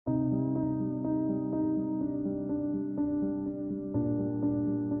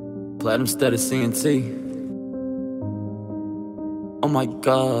Platinum status CNT. Oh my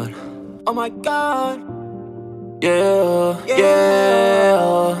god. Oh my god. Yeah.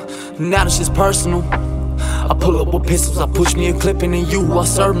 Now this shit's personal. I pull up with pistols, I push me a clip and then you who I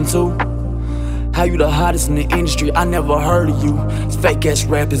serve them to. How you the hottest in the industry? I never heard of you. It's fake ass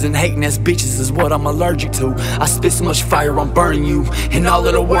rappers and hating ass bitches is what I'm allergic to. I spit so much fire, I'm burning you. And all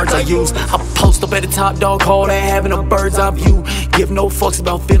of the words I use, I post up at the top, dog, call that having a bird's eye view. Give no fucks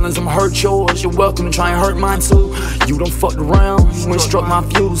about feelings, I'm hurt yours. You're welcome to try and hurt mine too. You done fucked around, you ain't struck my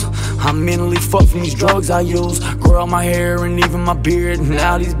fuse. I'm mentally fucked from these drugs I use. Grow out my hair and even my beard.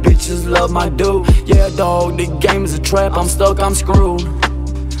 Now these bitches love my dude. Yeah, dog, the game is a trap, I'm stuck, I'm screwed.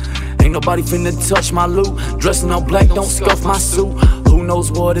 Ain't nobody finna touch my loot. Dressing all black, don't scuff my suit. Who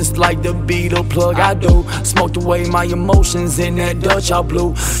knows what it's like to be the plug I do. Smoked away my emotions in that Dutch I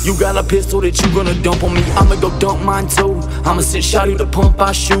blew. You got a pistol that you gonna dump on me, I'ma go dump mine too. I'ma sit shotty the pump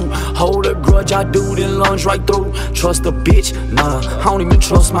I shoot. Hold a grudge I do, then lunge right through. Trust a bitch? Nah, I don't even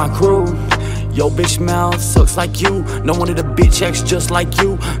trust my crew. Yo bitch mouth sucks like you. No one of the bitch acts just like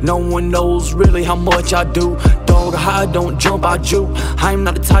you. No one knows really how much I do. Dog, I don't jump, I juke. I am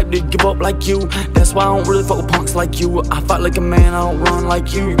not the type to give up like you. That's why I don't really fuck with punks like you. I fight like a man, I don't run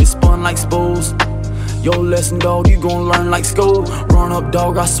like you. You get spun like spools. Yo lesson dog, you gon' learn like school. Run up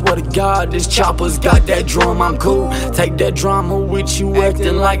dog, I swear to God, this chopper's got that drum, I'm cool. Take that drama with you,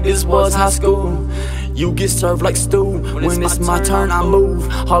 acting like this was high school. You get served like stew. When it's my turn, I move.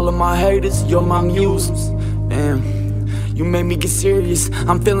 All of my haters, you're my muse. Damn. You made me get serious.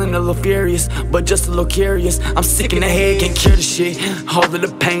 I'm feeling a little furious, but just a little curious. I'm sick in the head, can't cure the shit. All of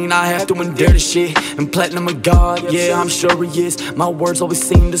the pain, I have to endure the shit. And Platinum a god, yeah, I'm sure he is. My words always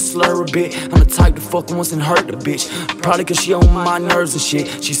seem to slur a bit. I'm the type to fuck once and hurt the bitch. Probably cause she on my nerves and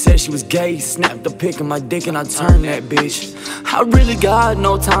shit. She said she was gay, snapped a pic of my dick and I turned that bitch. I really got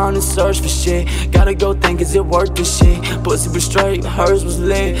no time to search for shit. Gotta go think, is it worth this shit? Pussy was straight, hers was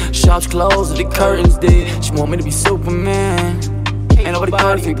lit. Shops closed, the curtains did. She want me to be Superman. Ain't nobody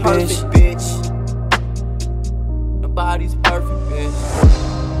perfect, bitch. Nobody's perfect.